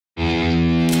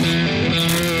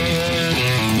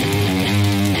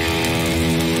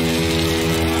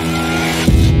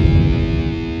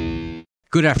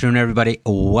Good afternoon, everybody.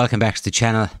 Welcome back to the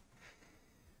channel.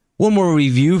 One more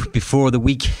review before the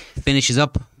week finishes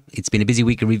up. It's been a busy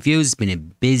week of reviews. It's been a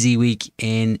busy week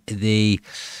in the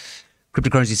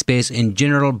cryptocurrency space in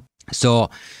general. So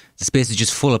the space is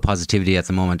just full of positivity at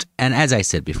the moment. And as I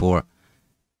said before,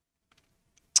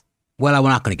 well, we're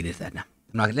not going to get into that now.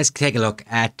 Let's take a look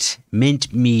at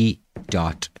mintme.com.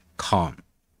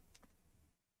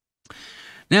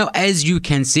 Now, as you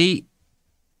can see,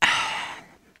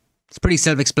 it's pretty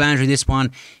self-explanatory, this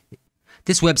one.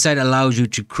 This website allows you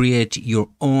to create your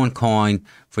own coin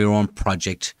for your own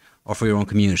project or for your own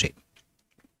community.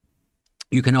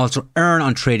 You can also earn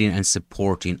on trading and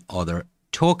supporting other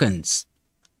tokens.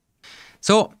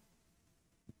 So,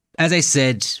 as I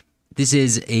said, this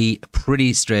is a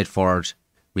pretty straightforward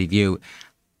review.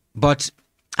 But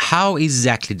how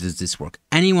exactly does this work?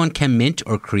 Anyone can mint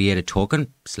or create a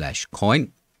token /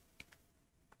 coin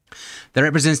that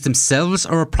represents themselves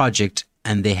or a project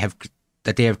and they have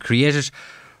created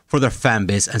for their fan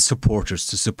base and supporters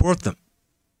to support them.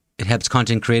 It helps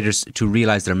content creators to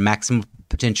realize their maximum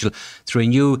potential through a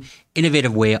new,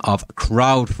 innovative way of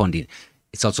crowdfunding.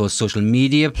 It's also a social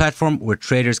media platform where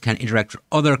traders can interact with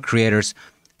other creators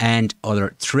and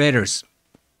other traders.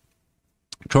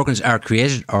 Tokens are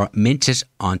created or minted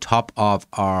on top of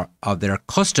their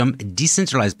custom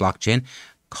decentralized blockchain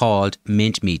called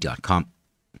MintMe.com.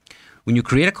 When you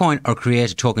create a coin or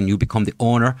create a token, you become the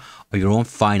owner of your own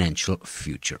financial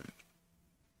future.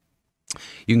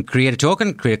 You can create a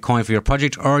token, create a coin for your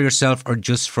project or yourself or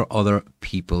just for other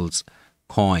people's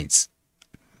coins.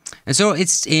 And so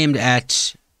it's aimed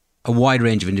at a wide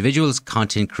range of individuals,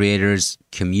 content creators,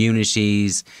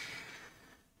 communities,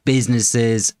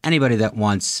 businesses, anybody that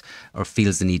wants or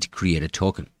feels the need to create a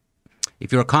token.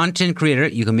 If you're a content creator,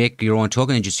 you can make your own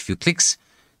token in just a few clicks.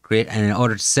 And in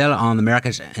order to sell on the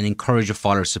market and encourage your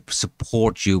followers to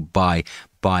support you by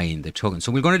buying the token.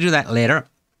 So we're going to do that later.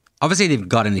 Obviously, they've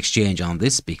got an exchange on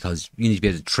this because you need to be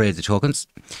able to trade the tokens.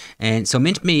 And so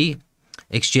MintMe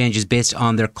exchange is based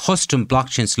on their custom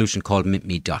blockchain solution called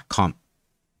MintMe.com.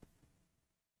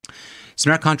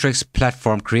 Smart contracts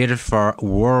platform created for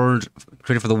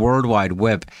the World Wide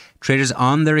Web. Traders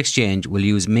on their exchange will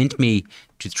use MintMe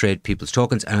to trade people's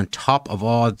tokens, and on top of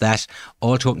all that,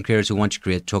 all token creators who want to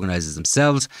create tokenizers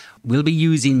themselves will be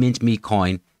using MintMe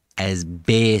coin as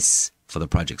base for the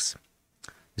projects.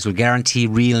 This will guarantee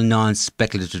real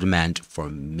non-speculative demand for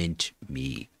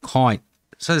MintMe coin.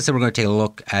 So as I said, we're going to take a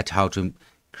look at how to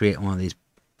create one of these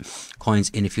coins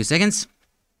in a few seconds.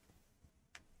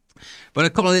 But a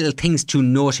couple of little things to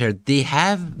note here. They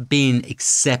have been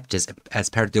accepted as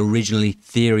part of the original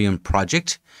Ethereum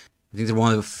project. I think they're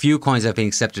one of the few coins that have been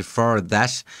accepted for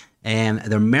that.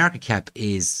 Their market cap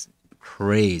is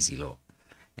crazy low.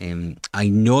 I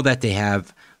know that they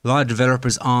have a lot of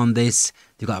developers on this.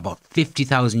 They've got about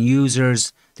 50,000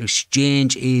 users. Their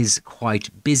exchange is quite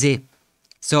busy.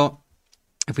 So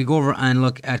if we go over and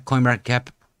look at CoinMarketCap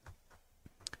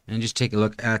and just take a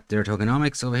look at their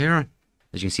tokenomics over here.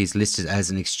 As you can see, it's listed as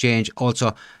an exchange.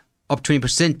 Also, up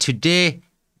 20% today.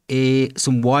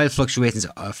 Some wild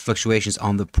fluctuations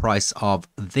on the price of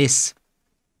this.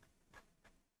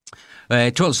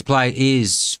 Total supply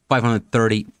is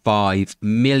 535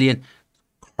 million.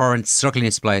 Current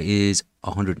circulating supply is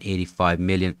 185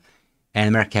 million. And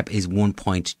the market cap is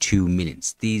 1.2 million.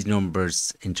 These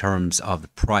numbers in terms of the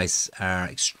price are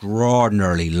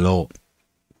extraordinarily low.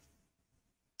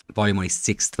 Volume only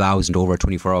 6,000 over a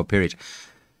 24-hour period.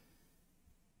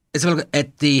 Let's have a look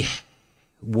at the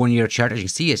one-year chart. As you can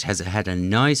see, it has had a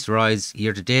nice rise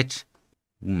year to date.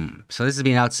 So this has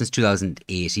been out since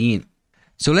 2018.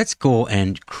 So let's go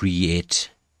and create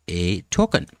a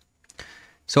token.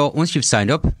 So once you've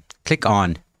signed up, click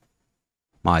on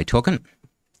My Token.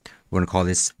 We're going to call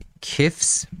this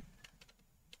KIFS.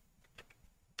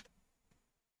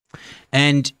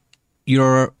 And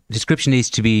your description needs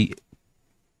to be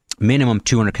minimum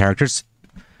 200 characters.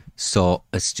 So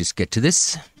let's just get to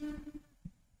this.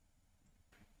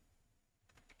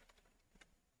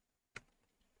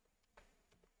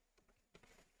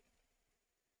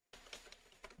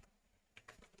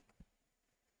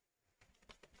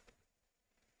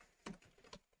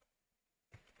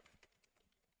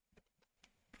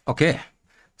 Okay,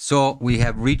 so we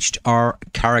have reached our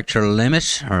character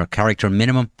limit or character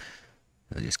minimum.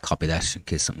 I'll just copy that in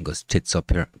case something goes tits up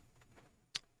here.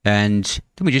 And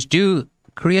then we just do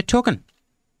create token.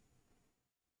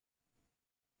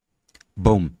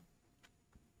 Boom.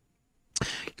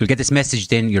 You'll get this message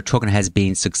then, your token has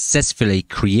been successfully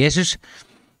created.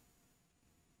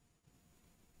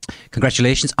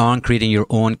 Congratulations on creating your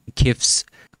own KIFS.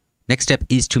 Next step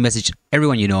is to message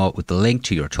everyone you know with the link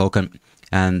to your token.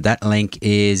 And that link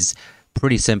is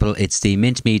pretty simple. It's the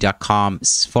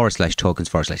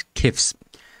mintme.com/tokens/KIFS.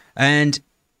 And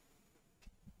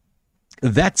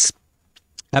that's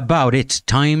about it.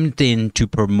 Time then to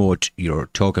promote your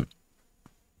token.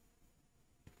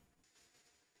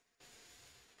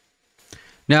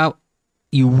 Now,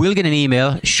 you will get an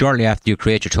email shortly after you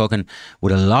create your token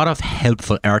with a lot of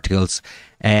helpful articles.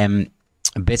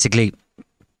 Basically,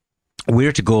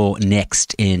 where to go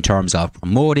next in terms of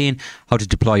promoting, how to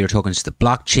deploy your tokens to the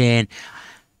blockchain,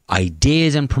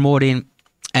 ideas on promoting,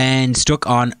 and stuck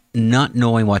on not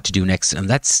knowing what to do next. And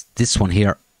that's this one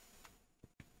here.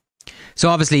 So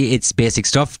obviously it's basic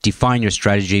stuff. Define your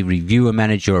strategy, review and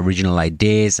manage your original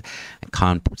ideas,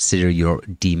 and consider your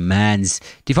demands,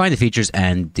 define the features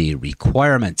and the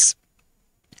requirements.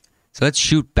 So let's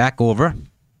shoot back over.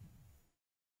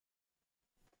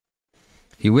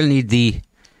 You will need the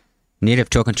native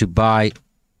token to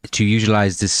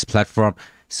utilize this platform.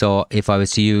 So if I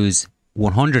was to use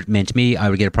 100 MintMe, I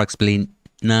would get approximately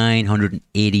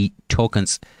 980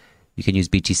 tokens. You can use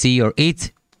BTC or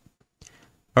ETH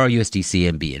or USDC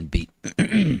and BNB.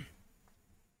 And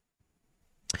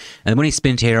the money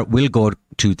spent here will go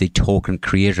to the token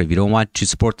creator. If you don't want to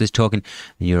support this token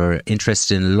and you're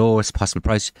interested in the lowest possible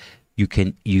price, you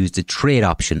can use the trade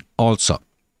option also.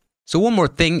 So one more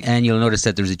thing, and you'll notice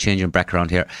that there's a change in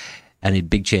background here and a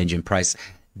big change in price.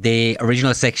 The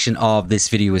original section of this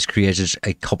video was created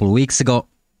a couple of weeks ago,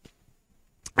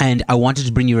 and I wanted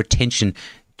to bring your attention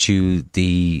to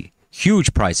the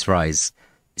huge price rise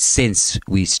since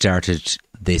we started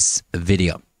this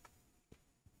video.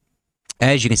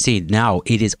 As you can see now,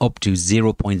 it is up to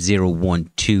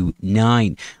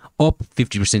 0.0129, up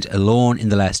 50% alone in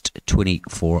the last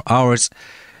 24 hours.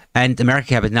 And the market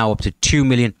cap is now up to 2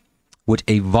 million with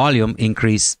a volume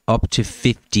increase up to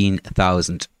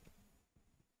 15,000.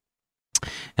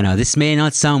 And now this may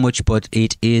not sound much, but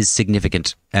it is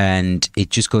significant. And it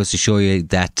just goes to show you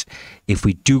that if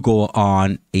we do go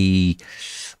on a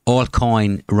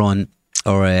altcoin run,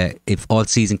 or if alt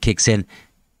season kicks in,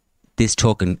 this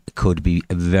token could be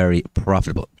very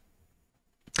profitable.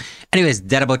 Anyways,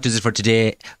 that about does it for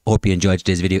today. Hope you enjoyed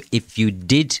today's video. If you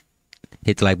did,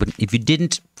 hit the like button. If you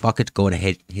didn't, fuck it, go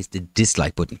ahead, hit the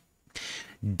dislike button.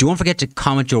 Don't forget to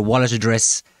comment your wallet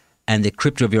address and the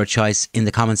crypto of your choice in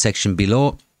the comment section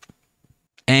below,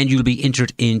 and you'll be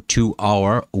entered into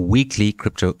our weekly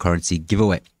cryptocurrency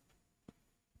giveaway.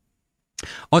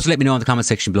 Also, let me know in the comment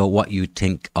section below what you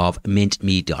think of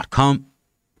mintme.com.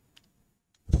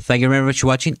 Thank you very much for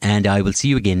watching, and I will see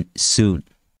you again soon.